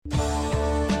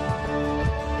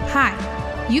Hi,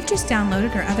 you've just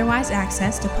downloaded or otherwise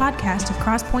accessed a podcast of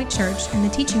Crosspoint Church and the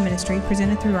teaching ministry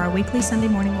presented through our weekly Sunday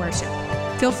morning worship.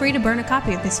 Feel free to burn a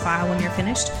copy of this file when you're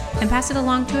finished and pass it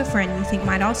along to a friend you think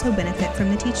might also benefit from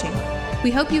the teaching.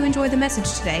 We hope you enjoy the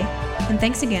message today, and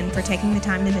thanks again for taking the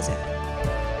time to visit.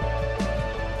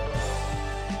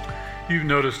 You've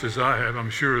noticed, as I have, I'm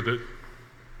sure, that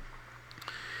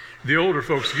the older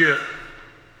folks get,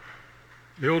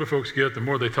 the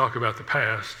more they talk about the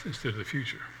past instead of the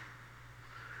future.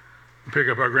 We pick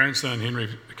up our grandson, Henry,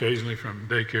 occasionally from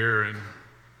daycare and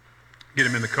get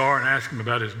him in the car and ask him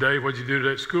about his day. What'd you do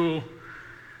today at school?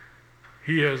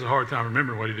 He has a hard time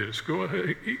remembering what he did at school.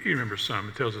 He remembers some,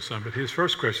 he tells us some, but his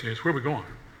first question is, where are we going?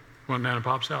 Going down to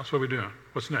Pop's house? What are we doing?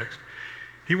 What's next?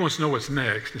 He wants to know what's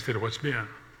next instead of what's been.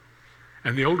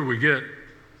 And the older we get,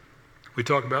 we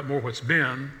talk about more what's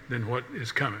been than what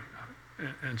is coming.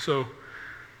 And so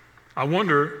I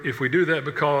wonder if we do that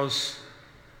because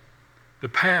the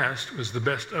past was the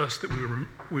best us that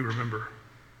we remember.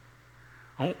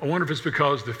 I wonder if it's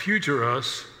because the future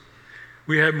us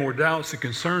we have more doubts and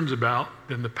concerns about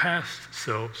than the past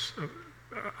selves,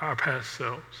 our past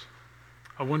selves.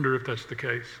 I wonder if that's the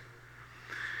case.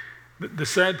 The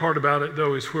sad part about it,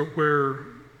 though, is where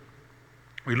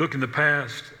we look in the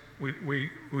past,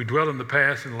 we dwell in the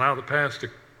past and allow the past to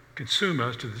consume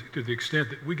us to the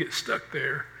extent that we get stuck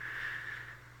there,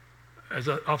 as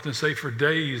I often say, for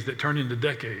days that turn into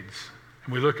decades.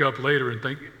 And we look up later and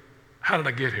think, how did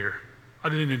I get here? I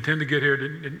didn't intend to get here,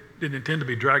 didn't intend to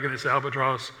be dragging this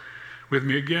albatross with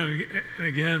me again and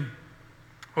again,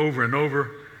 over and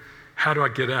over. How do I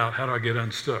get out? How do I get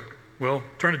unstuck? Well,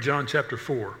 turn to John chapter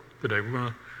 4 today. We're going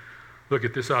to look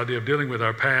at this idea of dealing with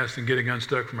our past and getting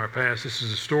unstuck from our past. This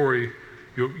is a story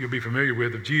you'll be familiar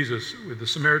with of Jesus with the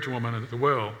Samaritan woman at the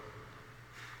well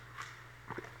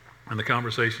and the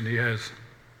conversation he has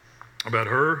about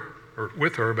her, or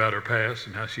with her, about her past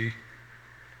and how she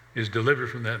is delivered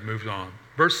from that and moves on.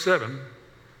 Verse 7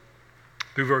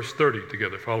 through verse 30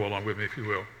 together. Follow along with me, if you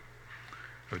will,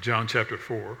 of John chapter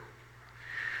 4.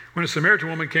 When a Samaritan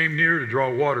woman came near to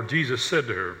draw water, Jesus said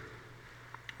to her,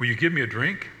 "Will you give me a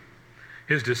drink?"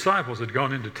 His disciples had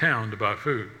gone into town to buy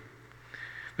food.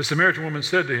 The Samaritan woman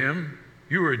said to him,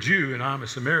 "You are a Jew and I am a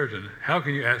Samaritan. How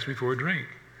can you ask me for a drink?"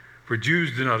 For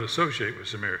Jews do not associate with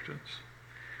Samaritans.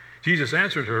 Jesus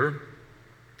answered her,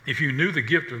 "If you knew the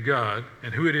gift of God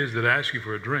and who it is that asks you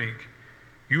for a drink,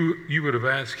 you would have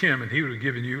asked him and he would have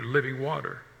given you living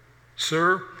water."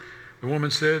 "Sir," the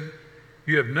woman said,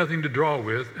 "you have nothing to draw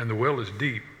with and the well is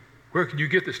deep. Where can you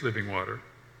get this living water?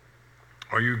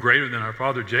 Are you greater than our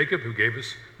father Jacob, who gave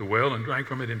us the well and drank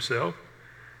from it himself,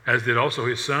 as did also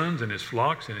his sons and his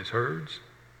flocks and his herds?"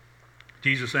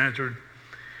 Jesus answered,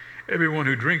 "Everyone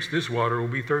who drinks this water will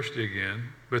be thirsty again,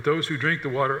 but those who drink the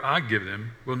water I give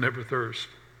them will never thirst.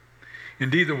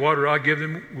 Indeed, the water I give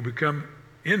them will become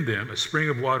in them a spring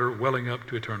of water welling up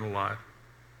to eternal life."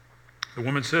 The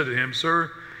woman said to him,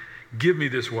 "Sir, give me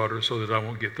this water so that I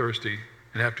won't get thirsty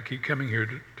and have to keep coming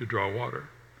here to draw water."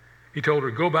 He told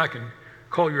her, "Go back and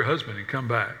call your husband and come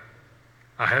back."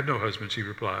 "I have no husband," she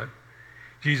replied.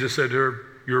 Jesus said to her,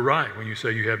 "You're right when you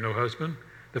say you have no husband.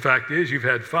 The fact is you've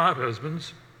had 5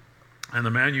 husbands, and the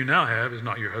man you now have is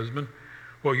not your husband.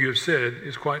 What you have said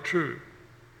is quite true."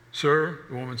 "Sir,"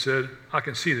 the woman said, "I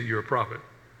can see that you're a prophet.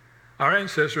 Our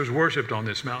ancestors worshipped on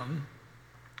this mountain,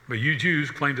 but you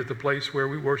Jews claim that the place where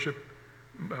we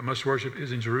must worship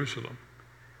is in Jerusalem."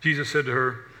 Jesus said to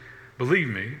her, "Believe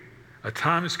me, a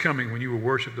time is coming when you will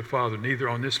worship the Father neither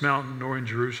on this mountain nor in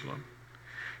Jerusalem.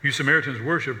 You Samaritans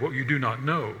worship what you do not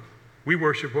know. We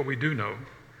worship what we do know,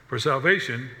 for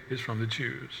salvation is from the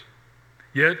Jews.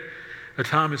 Yet a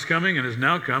time is coming and has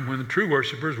now come when the true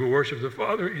worshipers will worship the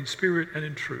Father in spirit and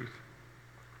in truth.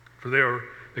 For they are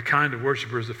the kind of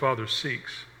worshipers the Father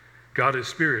seeks. God is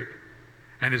spirit,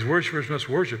 and his worshipers must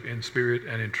worship in spirit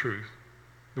and in truth."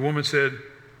 The woman said,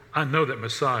 "I know that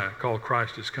Messiah, called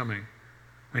Christ, is coming.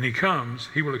 When he comes,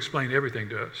 he will explain everything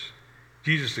to us."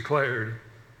 Jesus declared,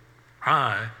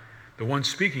 "I, the one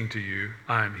speaking to you,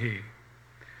 I am he."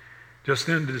 Just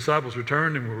then the disciples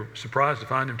returned and were surprised to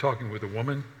find him talking with a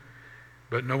woman.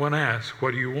 But no one asked,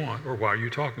 "What do you want?" or "Why are you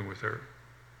talking with her?"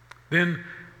 Then,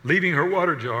 leaving her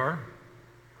water jar,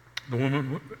 the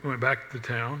woman went back to the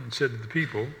town and said to the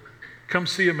people, "Come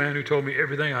see a man who told me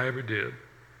everything I ever did.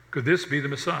 Could this be the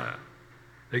Messiah?"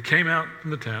 They came out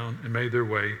from the town and made their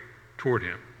way toward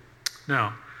him.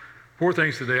 Now, 4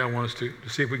 things today I want us to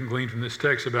see if we can glean from this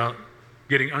text about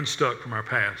getting unstuck from our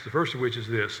past. The first of which is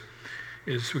this,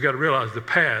 is we've got to realize the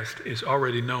past is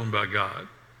already known by God.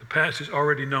 The past is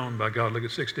already known by God. Look at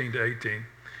 16 to 18.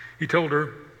 He told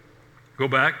her, "Go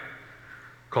back,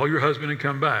 Call your husband and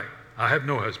come back. I have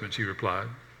no husband, she replied.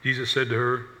 Jesus said to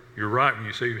her, you're right when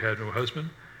you say you had no husband.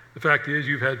 The fact is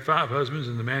you've had 5 husbands,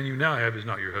 and the man you now have is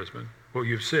not your husband. What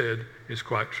you've said is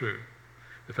quite true.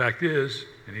 The fact is,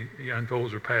 and he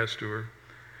unfolds her past to her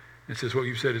and says, what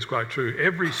you've said is quite true.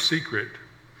 Every secret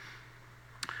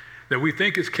that we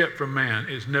think is kept from man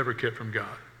is never kept from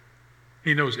God.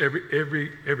 He knows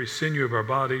every sinew of our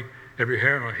body, every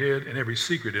hair on our head, and every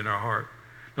secret in our heart.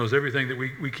 Knows everything that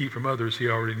we keep from others, he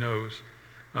already knows.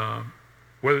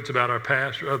 Whether it's about our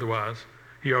past or otherwise,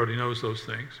 he already knows those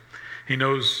things. He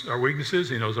knows our weaknesses.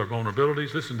 He knows our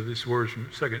vulnerabilities. Listen to these words from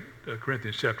 2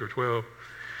 Corinthians chapter 12.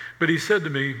 But he said to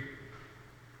me,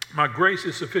 my grace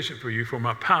is sufficient for you, for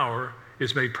my power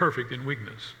is made perfect in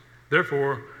weakness.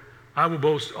 Therefore, I will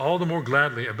boast all the more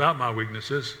gladly about my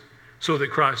weaknesses, so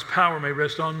that Christ's power may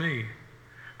rest on me.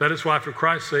 That is why, for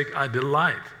Christ's sake, I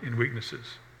delight in weaknesses,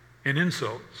 in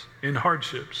insults, in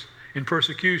hardships, in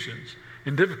persecutions,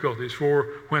 in difficulties. For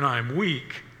when I am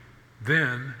weak,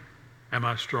 then am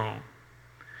I strong.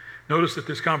 Notice that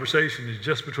this conversation is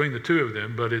just between the two of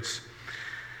them, but it's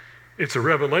a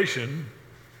revelation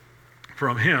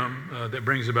from him that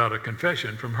brings about a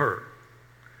confession from her.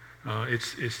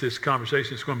 It's this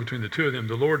conversation that's going between the two of them.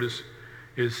 The Lord is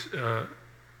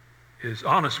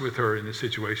honest with her in this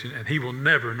situation, and he will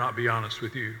never not be honest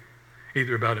with you,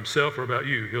 either about himself or about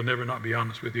you. He'll never not be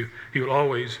honest with you. He will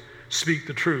always speak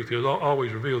the truth. He'll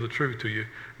always reveal the truth to you,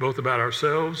 both about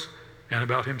ourselves and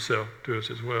about himself to us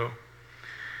as well.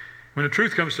 When the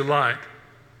truth comes to light,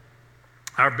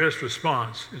 our best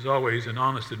response is always an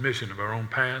honest admission of our own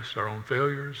past, our own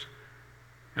failures,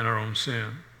 and our own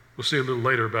sin. We'll see a little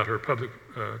later about her public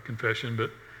confession,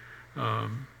 but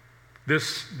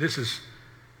this is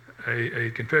a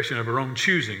confession of her own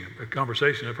choosing, a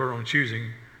conversation of her own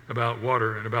choosing about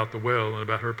water and about the well and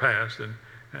about her past and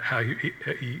how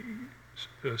he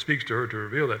speaks to her to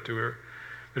reveal that to her.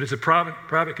 But it's a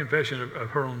private confession of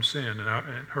her own sin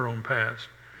and her own past.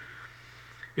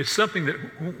 It's something that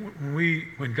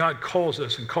when God calls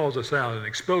us and calls us out and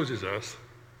exposes us,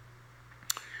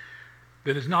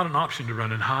 that it's not an option to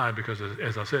run and hide, because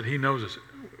as I said, he knows us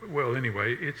well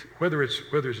anyway. It's whether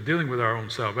it's dealing with our own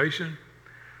salvation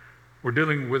or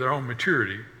dealing with our own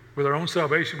maturity. With our own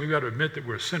salvation, we've got to admit that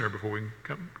we're a sinner before we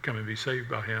can come and be saved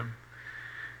by him.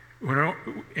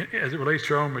 As it relates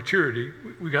to our own maturity,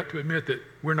 we've got to admit that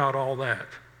we're not all that.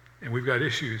 And we've got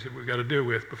issues that we've got to deal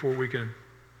with before we can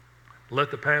let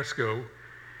the past go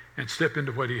and step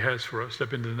into what he has for us,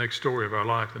 step into the next story of our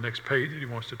life, the next page that he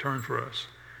wants to turn for us.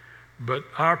 But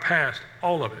our past,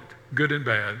 all of it, good and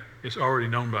bad, is already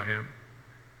known by him.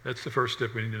 That's the first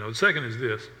step we need to know. The second is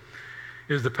this,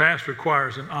 is the past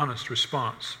requires an honest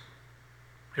response.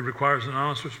 It requires an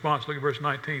honest response. Look at verse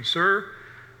 19. Sir,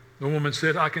 the woman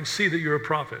said, I can see that you're a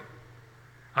prophet.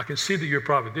 I can see that you're a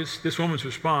prophet. This woman's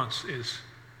response is,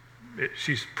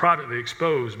 she's privately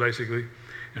exposed, basically,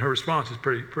 and her response is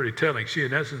pretty telling. She,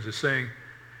 in essence, is saying,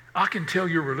 I can tell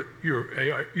you are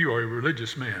a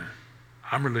religious man.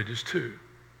 I'm religious too.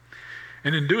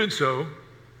 And in doing so,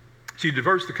 she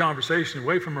diverts the conversation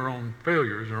away from her own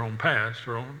failures, her own past,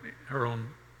 her own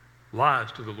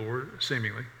lies to the Lord,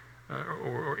 seemingly,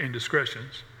 or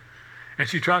indiscretions. And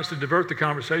she tries to divert the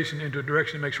conversation into a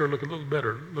direction that makes her look a little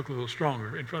better, look a little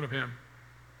stronger in front of him.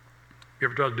 You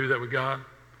ever try to do that with God?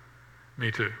 Me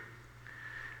too.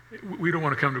 We don't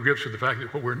want to come to grips with the fact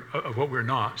that what we're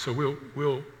not. So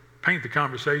we'll paint the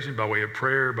conversation by way of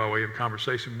prayer, by way of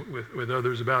conversation with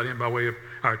others about him, by way of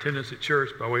our attendance at church,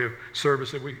 by way of service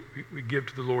that we give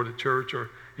to the Lord at church or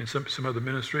in some other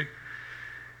ministry,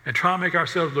 and try and make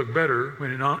ourselves look better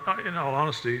when in all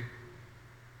honesty,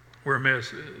 we're a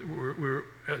mess. We're,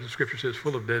 as the scripture says,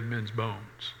 full of dead men's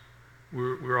bones.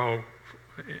 We're all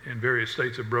in various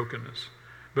states of brokenness.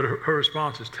 But her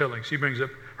response is telling. She brings up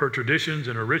her traditions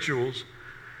and her rituals.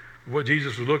 What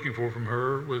Jesus was looking for from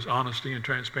her was honesty and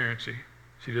transparency.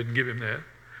 She didn't give him that.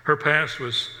 Her past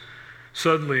was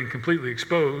suddenly and completely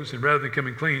exposed, and rather than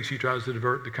coming clean, she tries to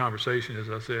divert the conversation, as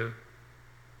I said.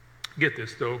 Get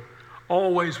this, though.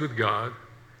 Always with God,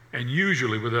 and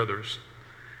usually with others,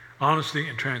 honesty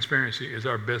and transparency is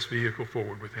our best vehicle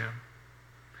forward with him.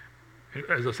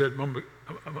 As I said a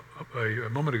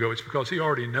moment ago, it's because he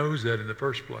already knows that in the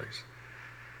first place.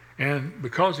 And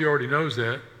because he already knows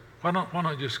that, why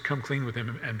not just come clean with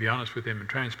him and be honest with him and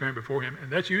transparent before him?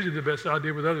 And that's usually the best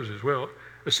idea with others as well,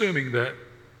 assuming that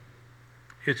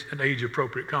it's an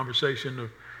age-appropriate conversation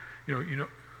of,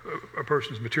 a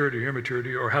person's maturity or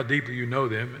immaturity, or how deeply you know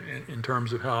them in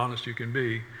terms of how honest you can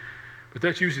be. But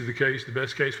that's usually the case, the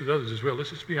best case with others as well.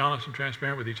 Let's just be honest and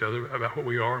transparent with each other about what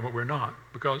we are and what we're not.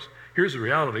 Because here's the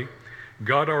reality.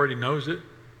 God already knows it.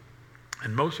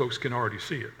 And most folks can already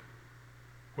see it,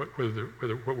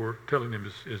 whether what we're telling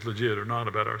them is legit or not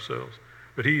about ourselves.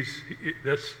 But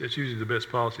that's usually the best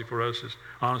policy for us is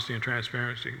honesty and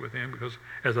transparency with him, because,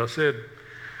 as I said,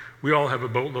 we all have a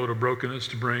boatload of brokenness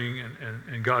to bring,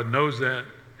 and God knows that.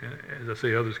 And as I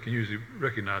say, others can usually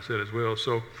recognize that as well.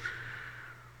 So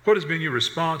what has been your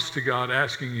response to God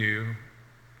asking you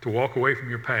to walk away from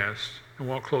your past and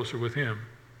walk closer with him?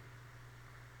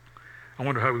 I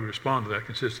wonder how we respond to that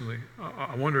consistently.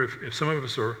 I wonder if some of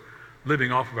us are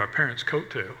living off of our parents'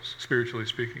 coattails, spiritually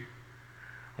speaking.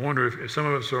 I wonder if some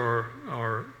of us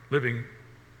are living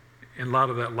in light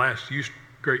of that last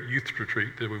great youth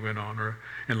retreat that we went on, or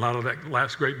in light of that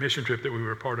last great mission trip that we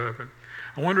were a part of. And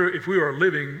I wonder if we are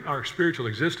living our spiritual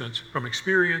existence from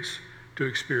experience to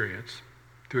experience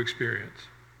to experience.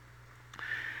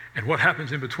 And what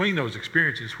happens in between those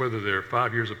experiences, whether they're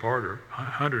 5 years apart or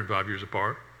 105 years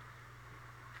apart,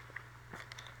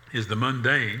 is the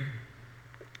mundane,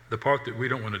 the part that we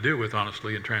don't want to deal with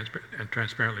honestly and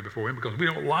transparently before him, because we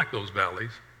don't like those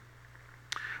valleys.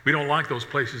 We don't like those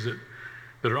places that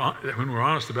when we're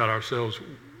honest about ourselves,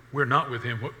 we're not with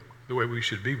him the way we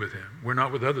should be with him. We're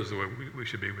not with others the way we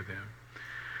should be with him.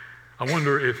 I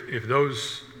wonder if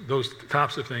those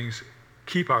types of things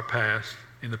keep our past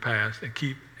in the past, and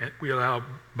we allow,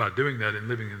 by doing that and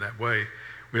living in that way,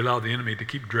 we allow the enemy to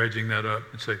keep dredging that up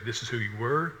and say, this is who you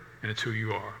were, and it's who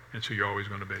you are, and it's who you're always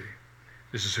going to be.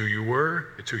 This is who you were,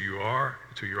 it's who you are,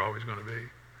 it's who you're always going to be.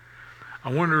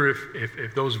 I wonder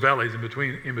if those valleys in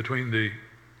between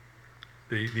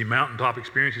the mountaintop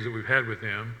experiences that we've had with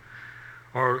him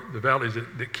are the valleys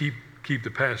that keep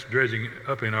the past dredging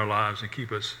up in our lives and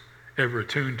keep us ever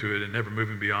attuned to it and never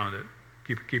moving beyond it,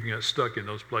 keeping us stuck in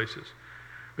those places.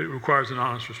 But it requires an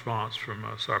honest response from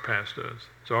us, our past does.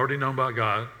 It's already known by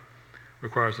God,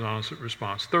 requires an honest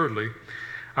response. Thirdly,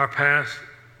 our past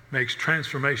makes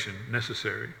transformation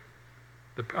necessary.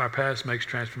 Our past makes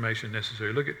transformation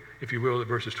necessary. Look at, if you will, at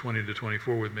verses 20 to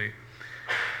 24 with me.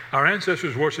 Our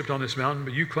ancestors worshipped on this mountain,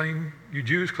 but you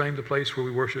Jews claim the place where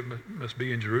we worship must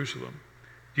be in Jerusalem.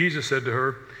 Jesus said to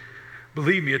her,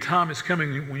 believe me, a time is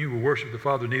coming when you will worship the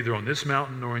Father neither on this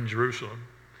mountain nor in Jerusalem.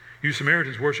 You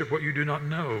Samaritans worship what you do not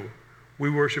know. We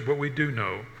worship what we do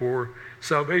know, for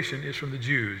salvation is from the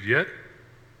Jews. Yet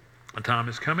a time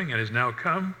is coming and has now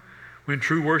come when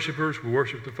true worshipers will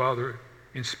worship the Father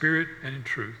in spirit and in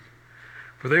truth.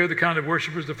 For they are the kind of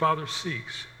worshipers the Father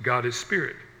seeks. God is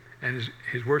spirit, and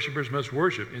his worshipers must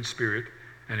worship in spirit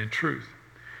and in truth.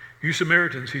 You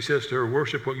Samaritans, he says to her,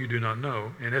 worship what you do not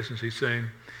know. In essence, he's saying,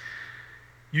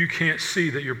 you can't see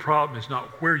that your problem is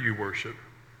not where you worship,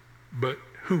 but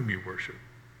whom you worship.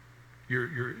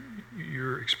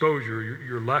 Your exposure,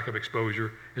 your lack of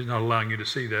exposure is not allowing you to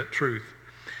see that truth.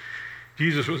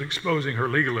 Jesus was exposing her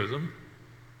legalism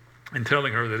and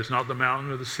telling her that it's not the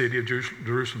mountain or the city of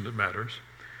Jerusalem that matters.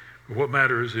 But what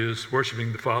matters is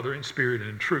worshiping the Father in spirit and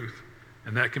in truth.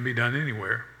 And that can be done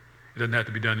anywhere. It doesn't have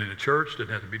to be done in a church. It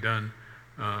doesn't have to be done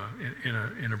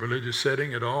in a religious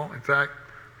setting at all. In fact,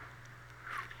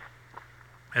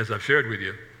 as I've shared with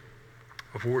you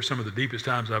before, some of the deepest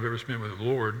times I've ever spent with the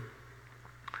Lord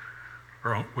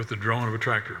are with the drone of a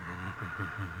tractor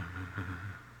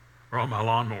or on my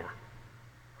lawnmower,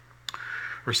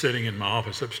 or sitting in my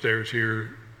office upstairs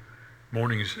here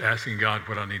mornings asking God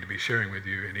what I need to be sharing with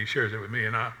you, and he shares it with me,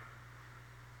 and my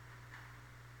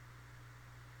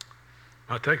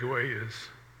takeaway is,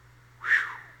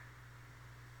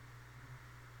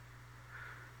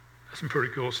 that's some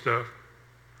pretty cool stuff.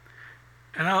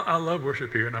 And I love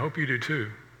worship here, and I hope you do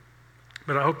too.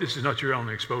 But I hope this is not your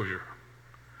only exposure.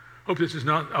 I hope this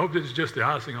is just the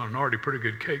icing on an already pretty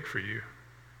good cake for you.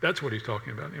 That's what he's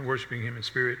talking about in worshiping him in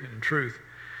spirit and in truth.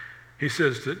 He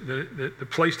says that the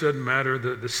place doesn't matter,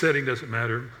 the setting doesn't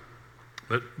matter,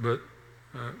 but to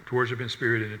worship in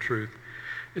spirit and in truth.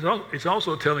 It's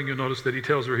also telling you, notice that he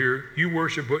tells her here, you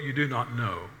worship what you do not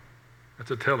know.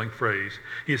 That's a telling phrase.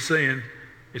 He's saying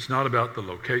it's not about the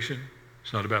location,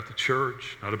 it's not about the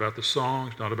church, not about the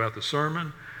songs, not about the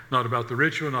sermon, not about the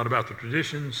ritual, not about the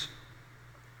traditions.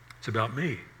 It's about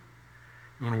me.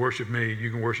 You want to worship me,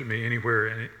 you can worship me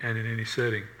anywhere and in any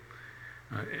setting.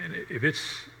 And if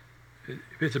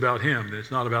it's about him, then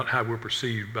it's not about how we're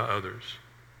perceived by others.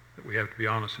 That we have to be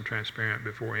honest and transparent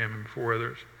before him and before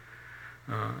others.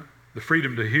 The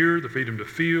freedom to hear, the freedom to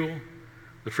feel,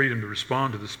 the freedom to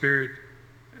respond to the Spirit,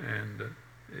 and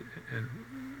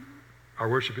our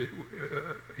worship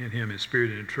in him is spirit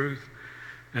and in truth.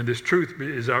 And this truth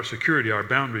is our security, our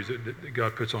boundaries that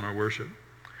God puts on our worship.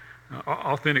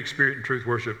 Authentic spirit and truth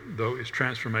worship, though, is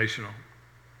transformational.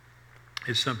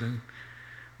 It's something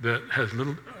that has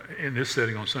little, in this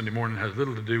setting on Sunday morning, has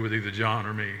little to do with either John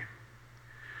or me.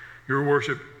 Your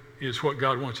worship is what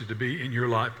God wants it to be in your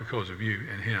life because of you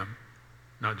and him,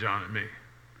 not John and me.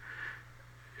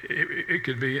 It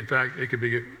could be, in fact, it could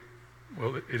be,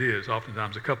 well, it is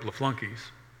oftentimes a couple of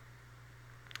flunkies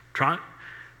trying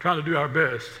to do our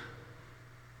best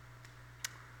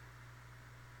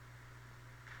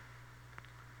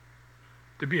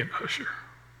to be an usher.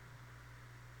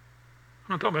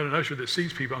 I'm not talking about an usher that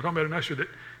sees people. I'm talking about an usher that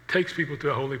takes people to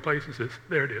a holy place and says,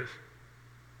 there it is.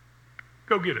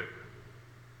 Go get it.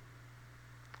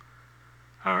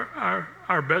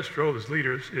 Our best role as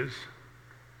leaders is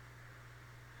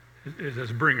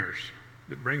as bringers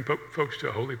that bring folks to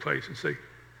a holy place and say,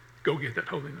 go get that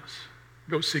holiness.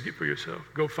 Go seek it for yourself.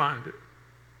 Go find it.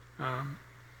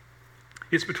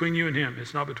 It's between you and him.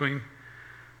 It's not between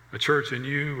a church and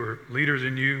you, or leaders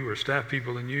and you, or staff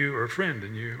people and you, or a friend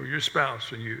and you, or your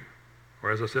spouse and you,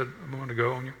 or as I said a moment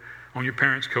ago, on your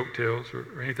parents' coattails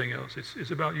or anything else.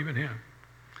 It's about you and him.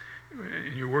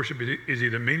 And your worship is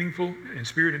either meaningful in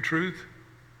spirit and truth,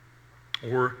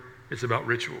 or it's about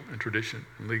ritual and tradition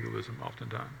and legalism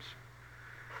oftentimes.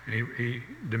 And he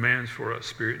demands for us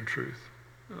spirit and truth.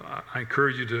 I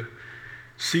encourage you to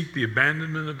seek the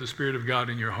abandonment of the Spirit of God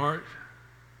in your heart,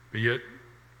 but yet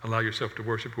allow yourself to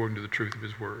worship according to the truth of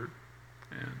his word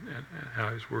and how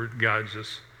his word guides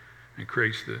us and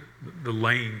creates the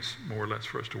lanes, more or less,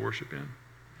 for us to worship in.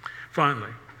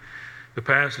 Finally, the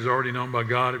past is already known by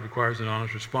God. It requires an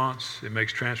honest response. It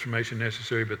makes transformation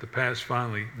necessary, but the past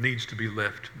finally needs to be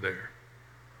left there.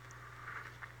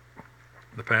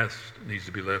 The past needs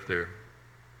to be left there.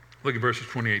 Look at verses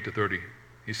 28 to 30.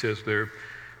 He says there,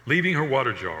 leaving her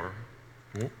water jar,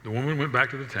 the woman went back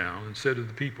to the town and said to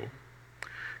the people,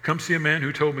 come see a man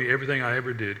who told me everything I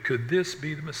ever did. Could this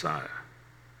be the Messiah?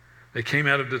 They came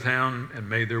out of the town and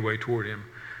made their way toward him.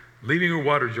 Leaving her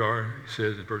water jar, he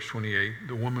says in verse 28,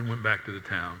 the woman went back to the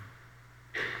town.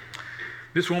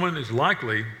 This woman is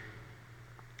likely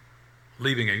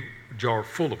leaving a jar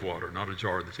full of water, not a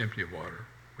jar that's empty of water.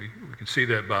 We can see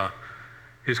that by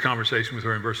his conversation with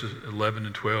her in verses 11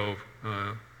 and 12.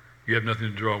 You have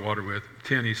nothing to draw water with.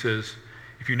 10, he says,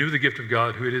 if you knew the gift of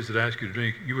God, who it is that asks you to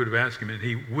drink, you would have asked him, and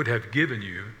he would have given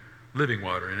you living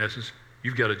water. In essence,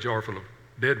 you've got a jar full of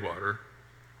dead water.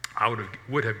 I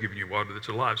would have given you water that's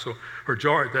alive. So her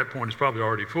jar at that point is probably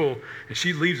already full, and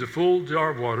she leaves a full jar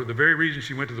of water, the very reason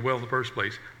she went to the well in the first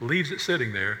place, leaves it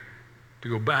sitting there to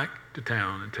go back to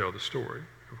town and tell the story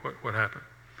of what happened.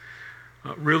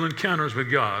 Real encounters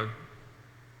with God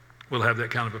will have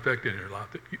that kind of effect in your life.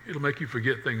 It'll make you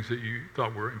forget things that you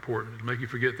thought were important. It'll make you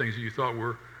forget things that you thought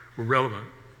were relevant,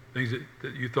 things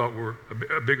that you thought were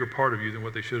a bigger part of you than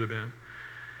what they should have been.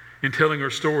 In telling her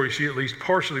story, she at least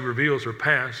partially reveals her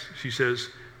past. She says,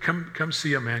 come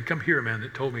see a man, come hear a man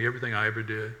that told me everything I ever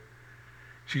did.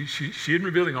 She isn't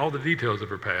revealing all the details of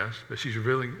her past, but she's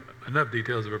revealing enough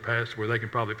details of her past where they can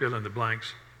probably fill in the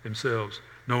blanks themselves,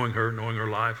 knowing her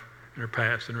life and her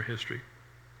past and her history.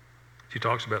 She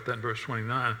talks about that in verse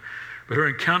 29. But her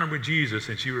encounter with Jesus,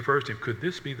 and she refers to him, could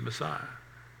this be the Messiah?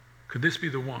 Could this be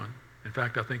the one? In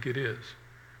fact, I think it is.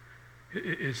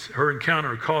 It's her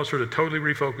encounter caused her to totally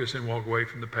refocus and walk away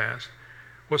from the past.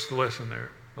 What's the lesson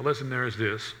there? The lesson there is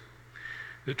this,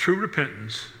 that true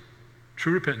repentance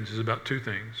is about two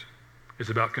things. It's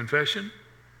about confession,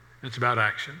 and it's about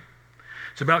action.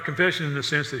 It's about confession in the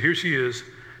sense that here she is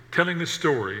telling this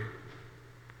story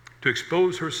to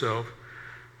expose herself,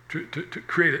 to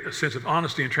create a sense of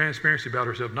honesty and transparency about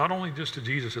herself, not only just to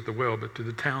Jesus at the well, but to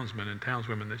the townsmen and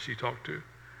townswomen that she talked to,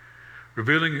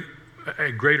 revealing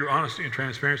a greater honesty and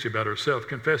transparency about herself,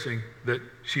 confessing that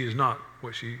she is not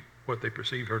what they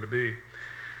perceive her to be.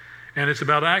 And it's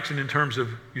about action in terms of,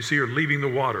 you see her leaving the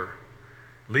water,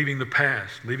 leaving the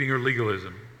past, leaving her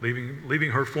legalism,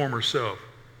 leaving her former self,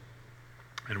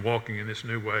 and walking in this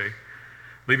new way,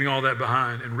 leaving all that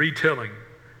behind and retelling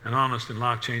an honest and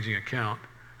life-changing account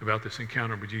about this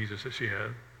encounter with Jesus that she had.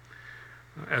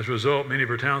 As a result, many of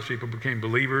her townspeople became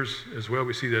believers as well.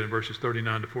 We see that in verses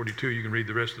 39 to 42. You can read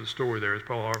the rest of the story there, as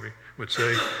Paul Harvey would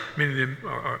say. Many of them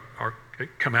are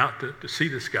come out to see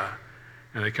this guy,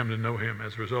 and they come to know him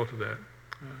as a result of that,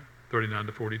 39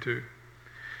 to 42.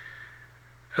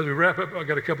 As we wrap up, I've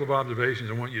got a couple of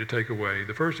observations I want you to take away.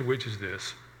 The first of which is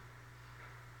this,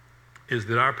 is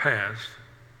that our past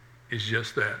is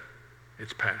just that.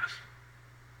 It's past.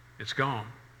 It's gone.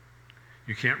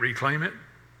 You can't reclaim it.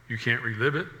 You can't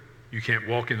relive it. You can't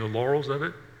walk in the laurels of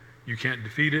it. You can't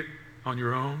defeat it on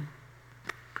your own.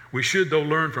 We should, though,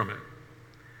 learn from it,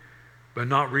 but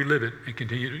not relive it and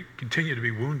continue to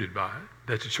be wounded by it.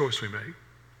 That's a choice we make.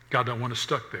 God don't want us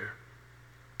stuck there.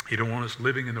 He don't want us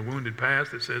living in the wounded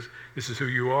past that says, this is who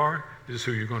you are, this is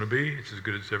who you're going to be, it's as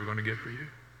good as it's ever going to get for you.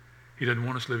 He doesn't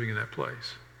want us living in that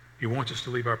place. He wants us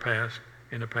to leave our past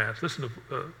in the past. Listen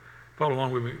to, follow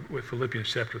along with me with Philippians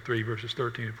chapter 3, verses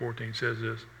 13 and 14 says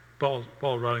this. Paul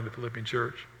writing to the Philippian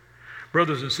church.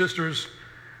 Brothers and sisters,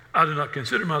 I do not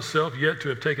consider myself yet to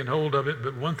have taken hold of it,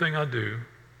 but one thing I do,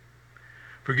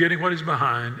 forgetting what is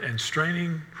behind and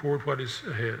straining toward what is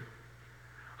ahead.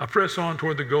 I press on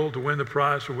toward the goal to win the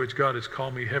prize for which God has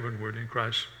called me heavenward in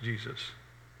Christ Jesus.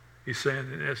 He's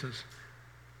saying, in essence,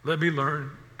 let me learn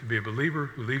to be a believer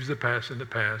who leaves the past in the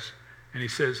past. And he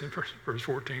says in verse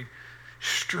 14,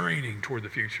 straining toward the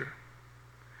future.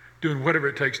 Doing whatever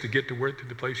it takes to get to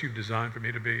the place you've designed for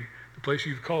me to be, the place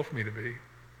you've called for me to be.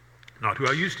 Not who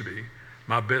I used to be.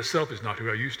 My best self is not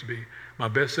who I used to be. My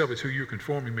best self is who you're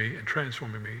conforming me and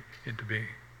transforming me into being.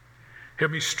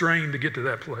 Help me strain to get to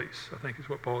that place, I think is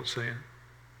what Paul is saying.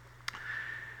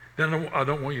 Then I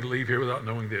don't want you to leave here without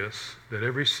knowing this, that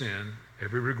every sin,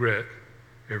 every regret,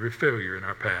 every failure in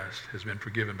our past has been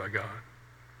forgiven by God.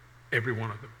 Every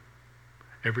one of them.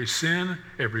 Every sin,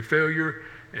 every failure,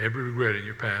 every regret in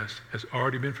your past has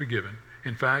already been forgiven.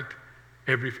 In fact,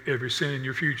 every sin in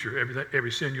your future,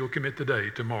 every sin you'll commit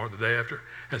today, tomorrow, the day after,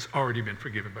 has already been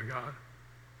forgiven by God.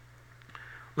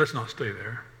 Let's not stay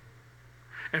there.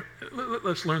 And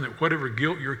let's learn that whatever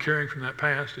guilt you're carrying from that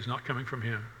past is not coming from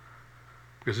him,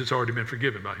 because it's already been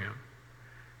forgiven by him.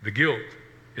 The guilt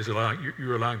is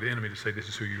you're allowing the enemy to say, this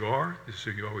is who you are, this is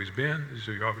who you've always been, this is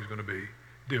who you're always going to be.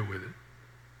 Deal with it.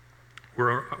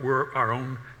 We're our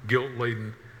own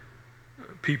guilt-laden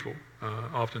people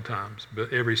oftentimes,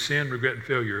 but every sin, regret, and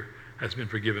failure has been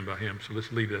forgiven by him, so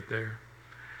let's leave that there.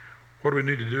 What do we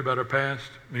need to do about our past?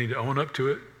 We need to own up to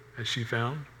it, as she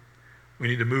found. We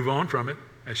need to move on from it,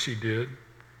 as she did,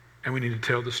 and we need to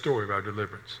tell the story of our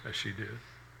deliverance, as she did.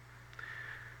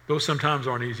 Those sometimes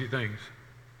aren't easy things.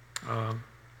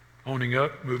 Owning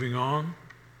up, moving on,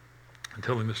 and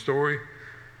telling the story,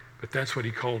 but that's what he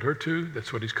called her to.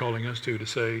 That's what he's calling us to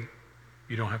say,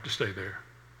 you don't have to stay there.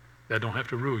 That don't have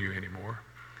to rule you anymore.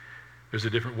 There's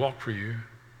a different walk for you.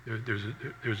 There's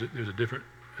a different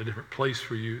place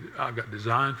for you. I've got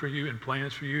design for you and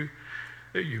plans for you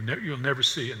that you'll never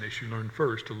see unless you learn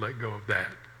first to let go of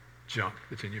that junk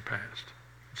that's in your past.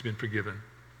 It's been forgiven.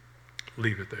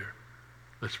 Leave it there.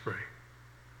 Let's pray.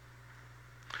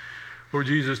 Lord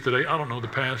Jesus, today, I don't know the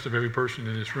past of every person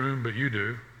in this room, but you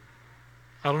do.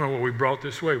 I don't know what we brought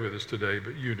this way with us today,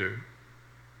 but you do.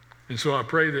 And so I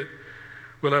pray that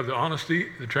we'll have the honesty,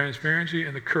 the transparency,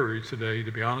 and the courage today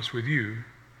to be honest with you,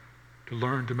 to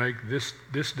learn to make this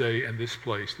day and this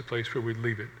place the place where we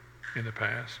leave it in the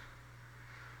past.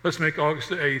 Let's make August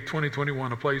the 8th,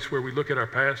 2021 a place where we look at our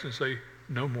past and say,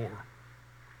 no more.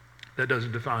 That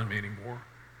doesn't define me anymore.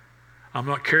 I'm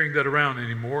not carrying that around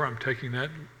anymore. I'm taking that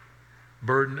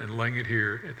burden and laying it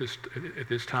here at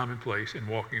this time and place and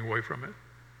walking away from it.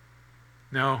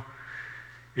 Now,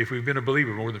 if we've been a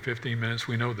believer more than 15 minutes,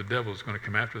 we know the devil is going to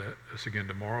come after us again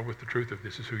tomorrow with the truth of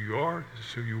this is who you are, this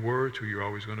is who you were, it's who you're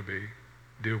always going to be.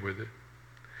 Deal with it.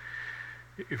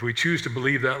 If we choose to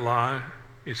believe that lie,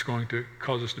 it's going to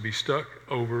cause us to be stuck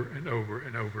over and over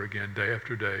and over again, day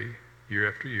after day,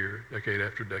 year after year, decade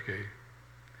after decade.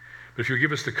 But if you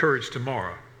give us the courage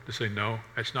tomorrow to say, no,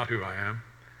 that's not who I am,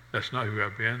 that's not who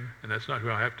I've been, and that's not who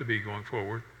I have to be going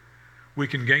forward, we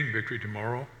can gain victory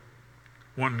tomorrow,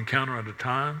 one encounter at a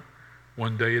time,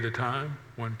 one day at a time,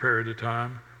 one prayer at a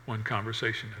time, one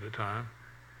conversation at a time,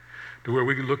 to where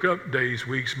we can look up days,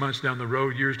 weeks, months down the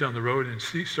road, years down the road, and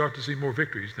start to see more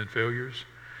victories than failures,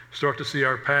 start to see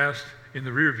our past in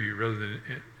the rear view rather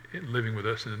than living with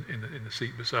us in the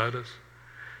seat beside us.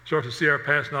 Start to see our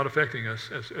past not affecting us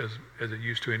as it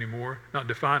used to anymore, not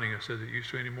defining us as it used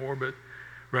to anymore, but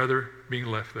rather being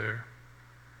left there.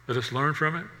 Let us learn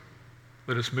from it.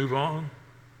 Let us move on.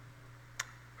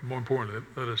 More importantly,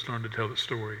 let us learn to tell the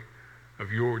story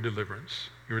of your deliverance,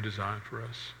 your design for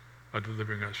us, by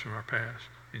delivering us from our past.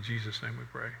 In Jesus' name we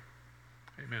pray.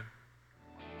 Amen.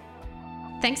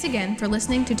 Thanks again for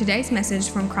listening to today's message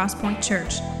from Crosspoint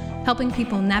Church, helping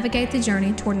people navigate the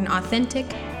journey toward an authentic,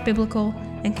 biblical,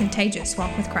 and contagious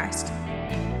walk with Christ.